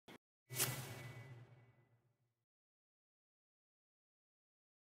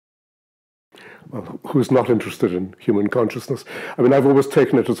well, who's not interested in human consciousness? I mean, I've always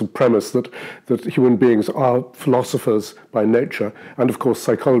taken it as a premise that human beings are philosophers by nature, and of course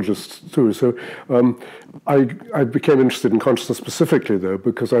psychologists too. So I became interested in consciousness specifically, though,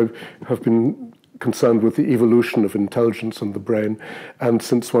 because I have been concerned with the evolution of intelligence in the brain, and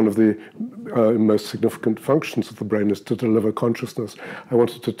since one of the most significant functions of the brain is to deliver consciousness, I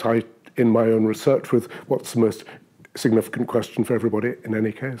wanted to tie in my own research with what's the most significant question for everybody in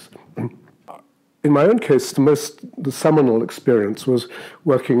any case. In my own case, the seminal experience was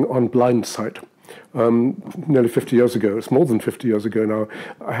working on Blindsight. Nearly 50 years ago, it's more than 50 years ago now,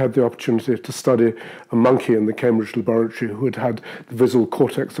 I had the opportunity to study a monkey in the Cambridge laboratory who had had the visual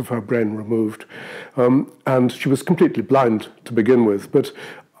cortex of her brain removed. And she was completely blind to begin with, but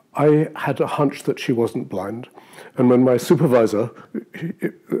I had a hunch that she wasn't blind. And when my supervisor,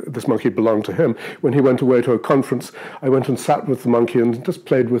 this monkey belonged to him, when he went away to a conference, I went and sat with the monkey and just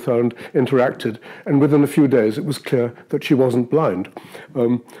played with her and interacted. And within a few days, it was clear that she wasn't blind.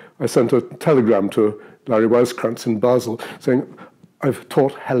 I sent a telegram to Larry Weisskranz in Basel saying, I've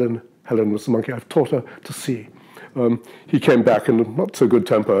taught Helen was the monkey, I've taught her to see. He came back in not so good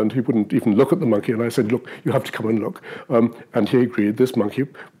temper, and he wouldn't even look at the monkey. And I said, look, you have to come and look. And he agreed. This monkey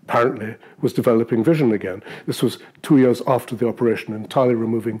apparently was developing vision again. This was 2 years after the operation, entirely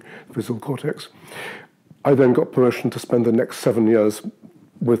removing the visual cortex. I then got permission to spend the next 7 years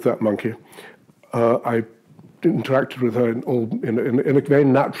with that monkey. I interacted with her in a very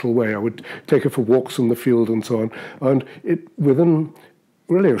natural way. I would take her for walks in the field and so on. And within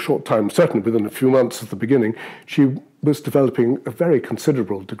really a short time, certainly within a few months at the beginning, she was developing a very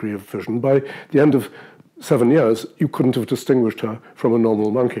considerable degree of vision. By the end of 7 years, you couldn't have distinguished her from a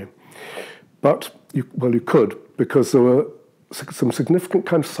normal monkey. But, you could, because there were some significant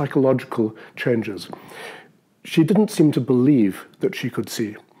kind of psychological changes. She didn't seem to believe that she could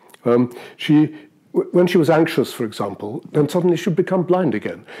see. When she was anxious, for example, then suddenly she would become blind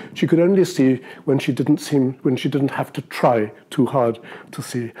again. She could only see when she didn't have to try too hard to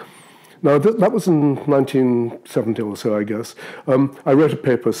see. Now, that was in 1970 or so, I guess. I wrote a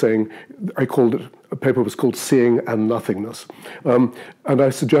paper a paper was called Seeing and Nothingness. And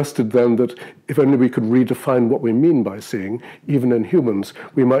I suggested then that if only we could redefine what we mean by seeing, even in humans,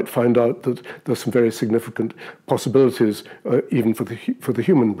 we might find out that there's some very significant possibilities even for the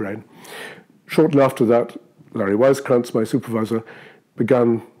human brain. Shortly after that, Larry Weisskranz, my supervisor,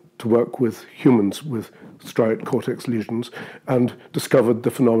 began to work with humans with striate cortex lesions and discovered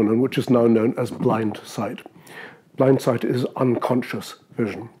the phenomenon which is now known as blindsight. Blindsight is unconscious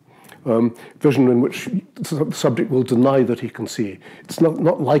vision, vision in which the subject will deny that he can see. It's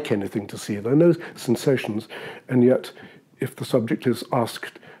not like anything to see. There are no sensations, and yet if the subject is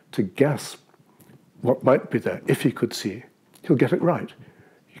asked to guess what might be there, if he could see, he'll get it right.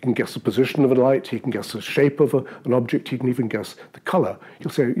 He can guess the position of a light, he can guess the shape of an object, he can even guess the color.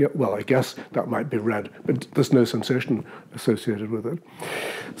 He'll say, yeah, well, I guess that might be red, but there's no sensation associated with it.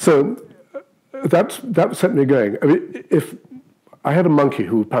 So that set me going. I mean, if I had a monkey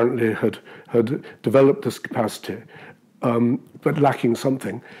who apparently had developed this capacity, but lacking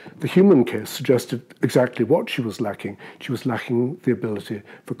something, the human case suggested exactly what she was lacking. She was lacking the ability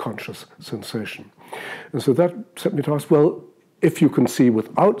for conscious sensation. And so that set me to ask, well, if you can see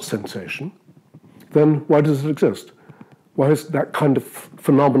without sensation, then why does it exist? Why has that kind of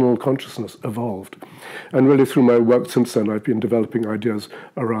phenomenal consciousness evolved? And really through my work since then, I've been developing ideas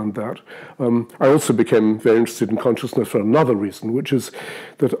around that. I also became very interested in consciousness for another reason, which is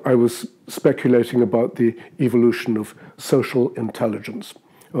that I was speculating about the evolution of social intelligence.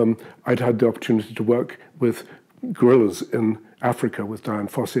 I'd had the opportunity to work with gorillas in Africa with Dian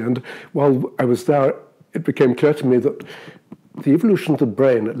Fossey, and while I was there, it became clear to me that the evolution of the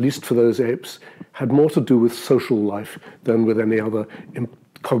brain, at least for those apes, had more to do with social life than with any other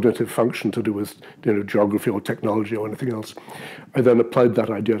cognitive function to do with geography or technology or anything else. I then applied that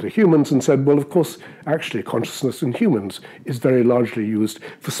idea to humans and said, well, of course, actually, consciousness in humans is very largely used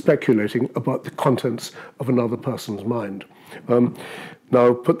for speculating about the contents of another person's mind.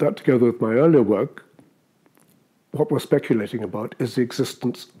 Now, put that together with my earlier work, what we're speculating about is the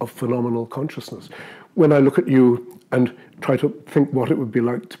existence of phenomenal consciousness. When I look at you and try to think what it would be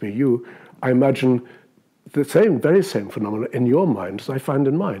like to be you, I imagine the very same phenomena in your mind as I find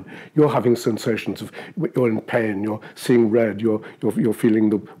in mine. You're having sensations of, you're in pain, you're seeing red, you're feeling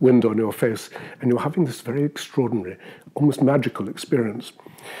the wind on your face, and you're having this very extraordinary, almost magical experience.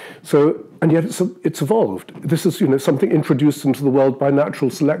 So, and yet it's evolved. This is, something introduced into the world by natural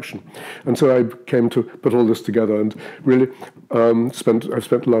selection. And so I came to put all this together and really I've spent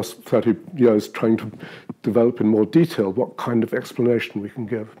the last 30 years trying to develop in more detail what kind of explanation we can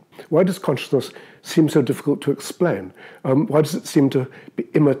give. Why does consciousness seem so difficult to explain? Why does it seem to be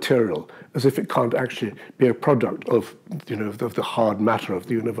immaterial, as if it can't actually be a product of, of the hard matter of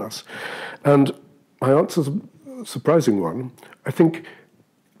the universe? And my answer is a surprising one. I think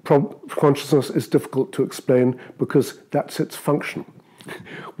consciousness is difficult to explain because that's its function.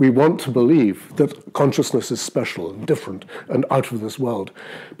 We want to believe that consciousness is special and different and out of this world,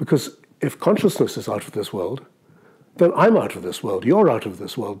 because if consciousness is out of this world, then I'm out of this world, you're out of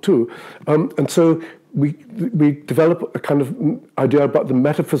this world too. And so we develop a kind of idea about the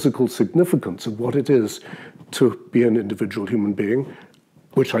metaphysical significance of what it is to be an individual human being,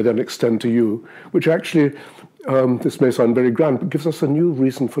 which I then extend to you, which actually, this may sound very grand, but gives us a new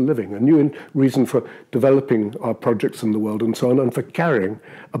reason for living, a new reason for developing our projects in the world and so on, and for caring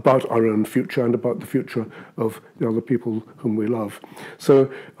about our own future and about the future of the other people whom we love.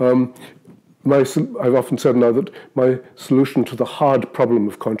 So I've often said now that my solution to the hard problem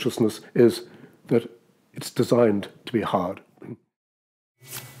of consciousness is that it's designed to be hard.